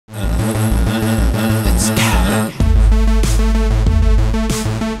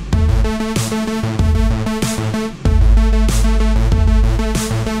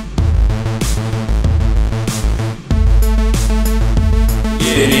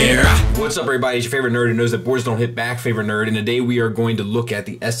here. What's up, everybody? It's your favorite nerd who knows that boards don't hit back, favorite nerd. And today we are going to look at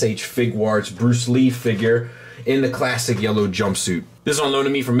the SH Figuarts Bruce Lee figure in the classic yellow jumpsuit. This is on loan to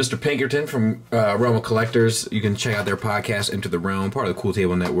me from Mr. Pinkerton from Realm of Collectors. You can check out their podcast, Enter the Realm, part of the Cool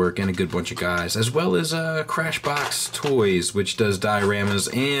Table Network, and a good bunch of guys, as well as Crashbox Toys, which does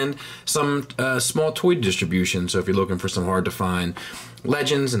dioramas and some small toy distribution. So if you're looking for some hard to find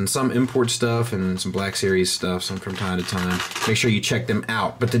Legends and some import stuff and some Black Series stuff some from time to time, make sure you check them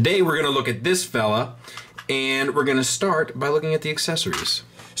out. But today we're going to look at this fella, and we're going to start by looking at the accessories.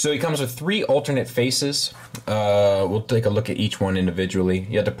 So he comes with 3 alternate faces. We'll take a look at each one individually.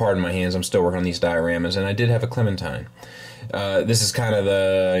 You have to pardon my hands, I'm still working on these dioramas, and I did have a Clementine. This is kind of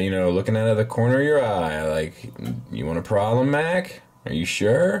the, you know, looking out of the corner of your eye, like, you want a problem, Mac? Are you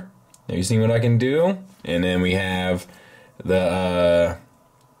sure? Have you seen what I can do? And then we have the,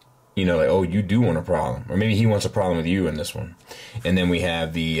 you know, like, oh, you do want a problem. Or maybe he wants a problem with you in this one. And then we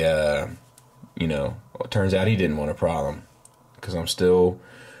have the, you know, well, it turns out he didn't want a problem, because I'm still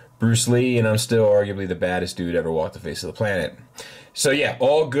Bruce Lee, and I'm still arguably the baddest dude ever walked the face of the planet. So yeah,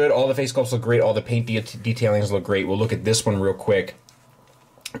 all good. All the face sculpts look great. All the paint detailings look great. We'll look at this one real quick.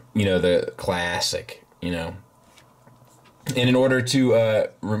 You know, the classic, you know. And in order to,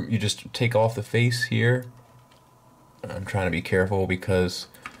 you just take off the face here. I'm trying to be careful because,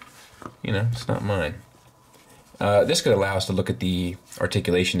 you know, it's not mine. This could allow us to look at the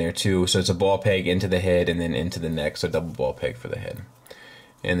articulation there too. So it's a ball peg into the head and then into the neck. So double ball peg for the head.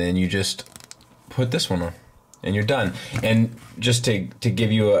 And then you just put this one on, and you're done. And just to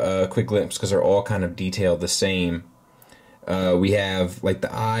give you a quick glimpse, because they're all kind of detailed the same, we have like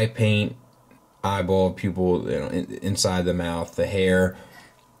the eye paint, eyeball, pupil, you know, inside the mouth, the hair.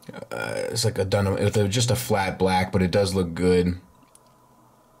 It's like just a flat black, but it does look good.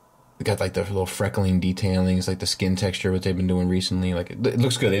 They got like the little freckling detailings, like the skin texture, what they've been doing recently. Like it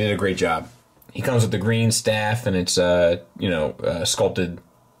looks good. They did a great job. He comes with the green staff, and it's you know, sculpted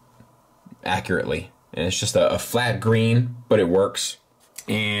accurately, and it's just a flat green, but it works,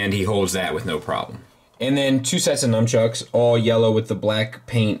 and he holds that with no problem. And then 2 sets of nunchucks, all yellow with the black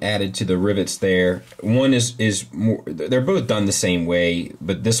paint added to the rivets there. One is more, they're both done the same way,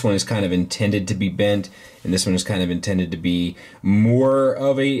 but this one is kind of intended to be bent, and this one is kind of intended to be more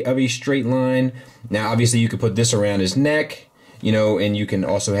of a straight line. Now obviously you could put this around his neck, you know, and you can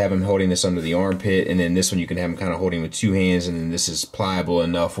also have him holding this under the armpit, and then this one you can have him kind of holding with 2 hands, and then this is pliable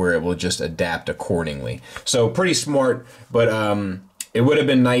enough where it will just adapt accordingly. So pretty smart, but it would have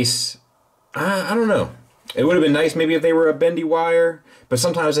been nice, I don't know. It would have been nice maybe if they were a bendy wire, but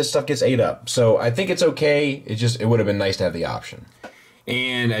sometimes that stuff gets ate up. So I think it's okay, it would have been nice to have the option.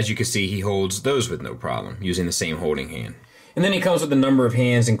 And as you can see, he holds those with no problem, using the same holding hand. And then he comes with a number of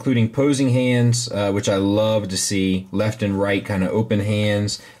hands, including posing hands, which I love to see. Left and right kind of open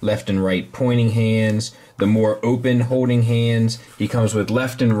hands, left and right pointing hands, the more open holding hands. He comes with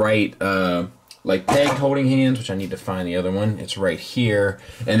left and right like pegged holding hands, which I need to find the other one. It's right here.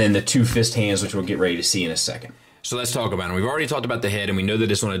 And then the 2 fist hands, which we'll get ready to see in a second. So let's talk about them. We've already talked about the head, and we know that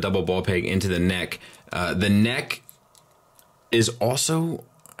this one a double ball peg into the neck. The neck is also,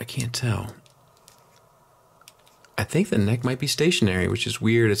 I can't tell. I think the neck might be stationary, which is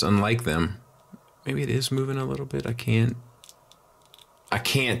weird. It's unlike them. Maybe it is moving a little bit. I can't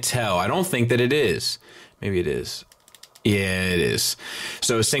tell. I don't think that it is. Maybe it is. Yeah, it is.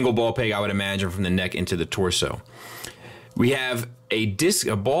 So a single ball peg, I would imagine, from the neck into the torso. We have a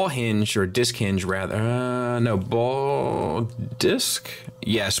ball hinge, or disc hinge rather. No, ball disc.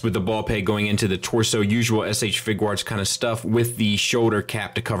 Yes, with the ball peg going into the torso, usual SH Figuarts kind of stuff, with the shoulder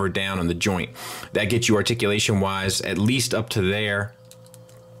cap to cover down on the joint. That gets you articulation-wise at least up to there.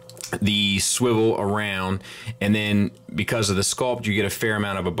 The swivel around, and then because of the sculpt, you get a fair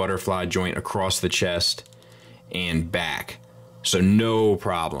amount of a butterfly joint across the chest and back. So no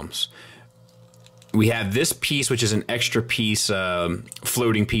problems. We have this piece, which is an extra piece,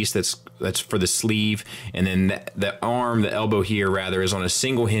 floating piece that's for the sleeve, and then the arm, the elbow here rather, is on a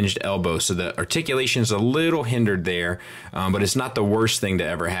single hinged elbow, so the articulation is a little hindered there, but it's not the worst thing to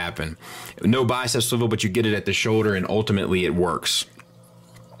ever happen. No bicep swivel, but you get it at the shoulder, and ultimately it works.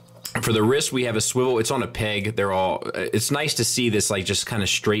 For the wrist, we have a swivel. It's on a peg. It's nice to see this like just kind of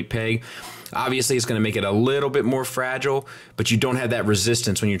straight peg. Obviously, it's going to make it a little bit more fragile, but you don't have that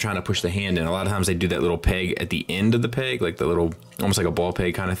resistance when you're trying to push the hand in. A lot of times they do that little peg at the end of the peg, like the little, almost like a ball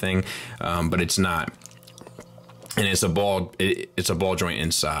peg kind of thing, but it's not. And it's a ball joint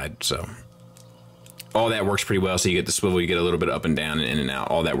inside, so all that works pretty well. So you get the swivel, you get a little bit up and down and in and out.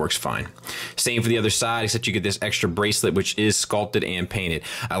 All that works fine. Same for the other side, except you get this extra bracelet, which is sculpted and painted.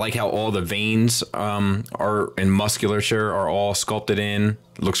 I like how all the veins are and musculature are all sculpted in.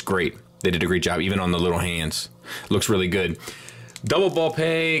 Looks great. They did a great job, even on the little hands. Looks really good. Double ball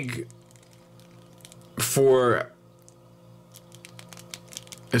peg for...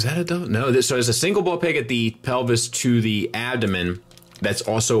 Is that a double? No, so there's a single ball peg at the pelvis to the abdomen. That's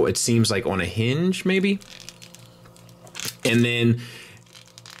also, it seems like, on a hinge, maybe. And then,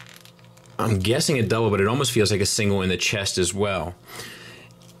 I'm guessing a double, but it almost feels like a single in the chest as well.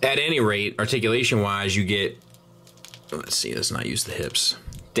 At any rate, articulation-wise, you get, let's see, let's not use the hips.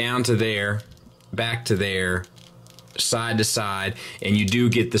 Down to there, back to there, side to side, and you do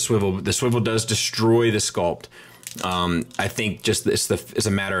get the swivel. The swivel does destroy the sculpt. I think just it's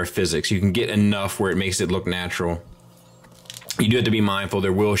a matter of physics. You can get enough where it makes it look natural. You do have to be mindful.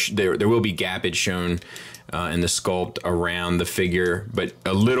 There will be gappage shown in the sculpt around the figure, but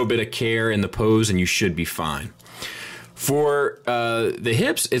a little bit of care in the pose, and you should be fine. For the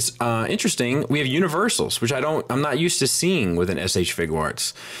hips, it's interesting. We have universals, which I'm not used to seeing with an SH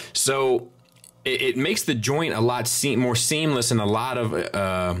Figuarts. So it makes the joint a lot more seamless in a lot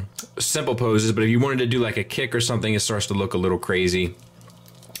of simple poses, but if you wanted to do like a kick or something, it starts to look a little crazy.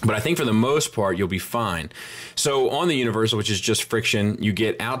 But I think for the most part, you'll be fine. So on the universal, which is just friction, you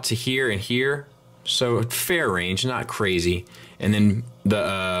get out to here and here. So fair range, not crazy. And then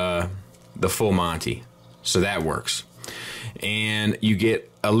the full Monty. So that works. And you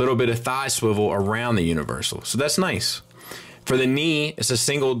get a little bit of thigh swivel around the universal. So that's nice. For the knee, it's a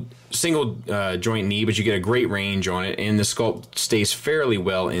single joint knee, but you get a great range on it, and the sculpt stays fairly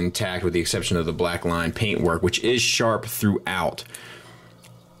well intact with the exception of the black line paintwork, which is sharp throughout.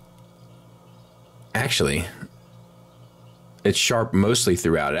 Actually, it's sharp mostly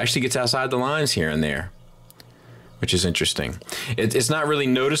throughout. It actually gets outside the lines here and there, which is interesting. It's not really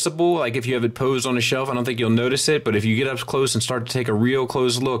noticeable. Like if you have it posed on a shelf, I don't think you'll notice it. But if you get up close and start to take a real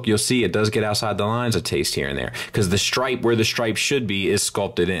close look, you'll see it does get outside the lines a taste here and there. Because the stripe where the stripe should be is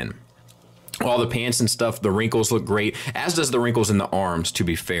sculpted in. All the pants and stuff, the wrinkles look great, as does the wrinkles in the arms, to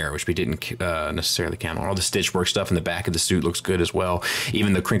be fair, which we didn't necessarily count on. All the stitch work stuff in the back of the suit looks good as well.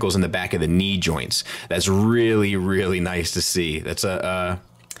 Even the crinkles in the back of the knee joints. That's really, really nice to see. That's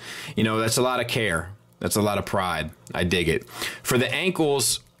that's a lot of care. That's a lot of pride. I dig it. For the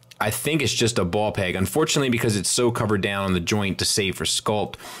ankles, I think it's just a ball peg. Unfortunately, because it's so covered down on the joint to save for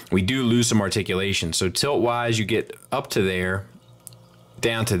sculpt, we do lose some articulation. So tilt-wise, you get up to there,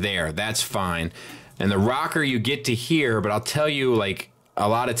 down to there. That's fine. And the rocker you get to here, but I'll tell you, like, a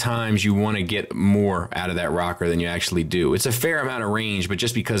lot of times you want to get more out of that rocker than you actually do. It's a fair amount of range, but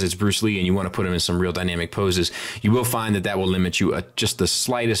just because it's Bruce Lee and you want to put him in some real dynamic poses, you will find that will limit you just the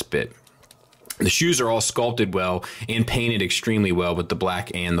slightest bit. The shoes are all sculpted well and painted extremely well with the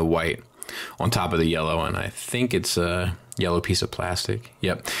black and the white on top of the yellow, and I think it's a yellow piece of plastic.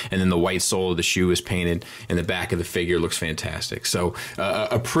 Yep. And then the white sole of the shoe is painted, and the back of the figure looks fantastic. So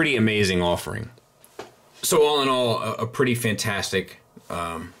a pretty amazing offering. So all in all, a pretty fantastic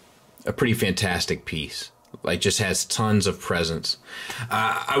piece. Like, just has tons of presence.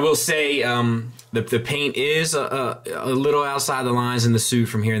 I will say the paint is a little outside the lines in the suit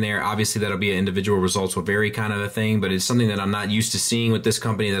from here and there. Obviously, that'll be an individual results will vary kind of a thing, but it's something that I'm not used to seeing with this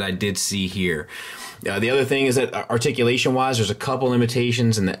company that I did see here. The other thing is that articulation-wise, there's a couple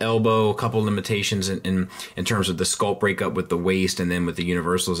limitations in the elbow, a couple limitations in terms of the sculpt breakup with the waist, and then with the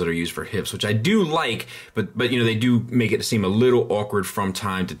universals that are used for hips, which I do like, but they do make it seem a little awkward from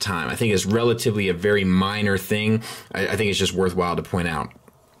time to time. I think it's relatively a very minor thing. I think it's just worthwhile to point out.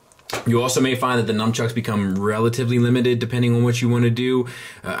 You also may find that the nunchucks become relatively limited depending on what you want to do.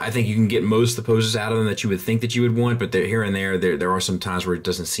 I think you can get most of the poses out of them that you would think that you would want, but here and there are some times where it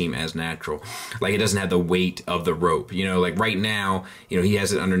doesn't seem as natural. Like, it doesn't have the weight of the rope. Like right now, he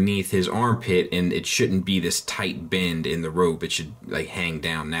has it underneath his armpit, and it shouldn't be this tight bend in the rope. It should like hang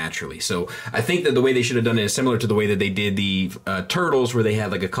down naturally. So I think that the way they should have done it is similar to the way that they did the turtles, where they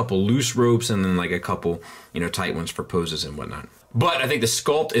had like a couple loose ropes and then like a couple tight ones for poses and whatnot. But I think the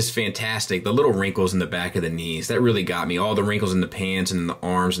sculpt is fantastic. The little wrinkles in the back of the knees, that really got me. All the wrinkles in the pants and in the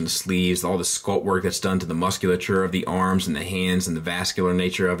arms and the sleeves, all the sculpt work that's done to the musculature of the arms and the hands and the vascular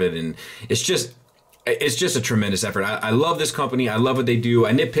nature of it. And it's just a tremendous effort. I love this company. I love what they do.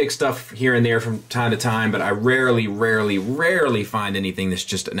 I nitpick stuff here and there from time to time, but I rarely find anything that's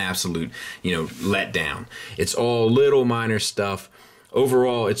just an absolute, letdown. It's all little minor stuff.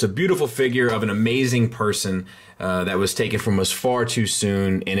 Overall, it's a beautiful figure of an amazing person that was taken from us far too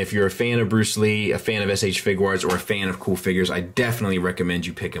soon. And if you're a fan of Bruce Lee, a fan of SH Figuarts, or a fan of cool figures, I definitely recommend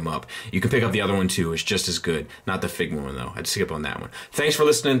you pick him up. You can pick up the other one too. It's just as good. Not the Fig one though. I'd skip on that one. Thanks for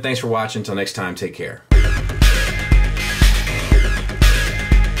listening. Thanks for watching. Until next time, take care.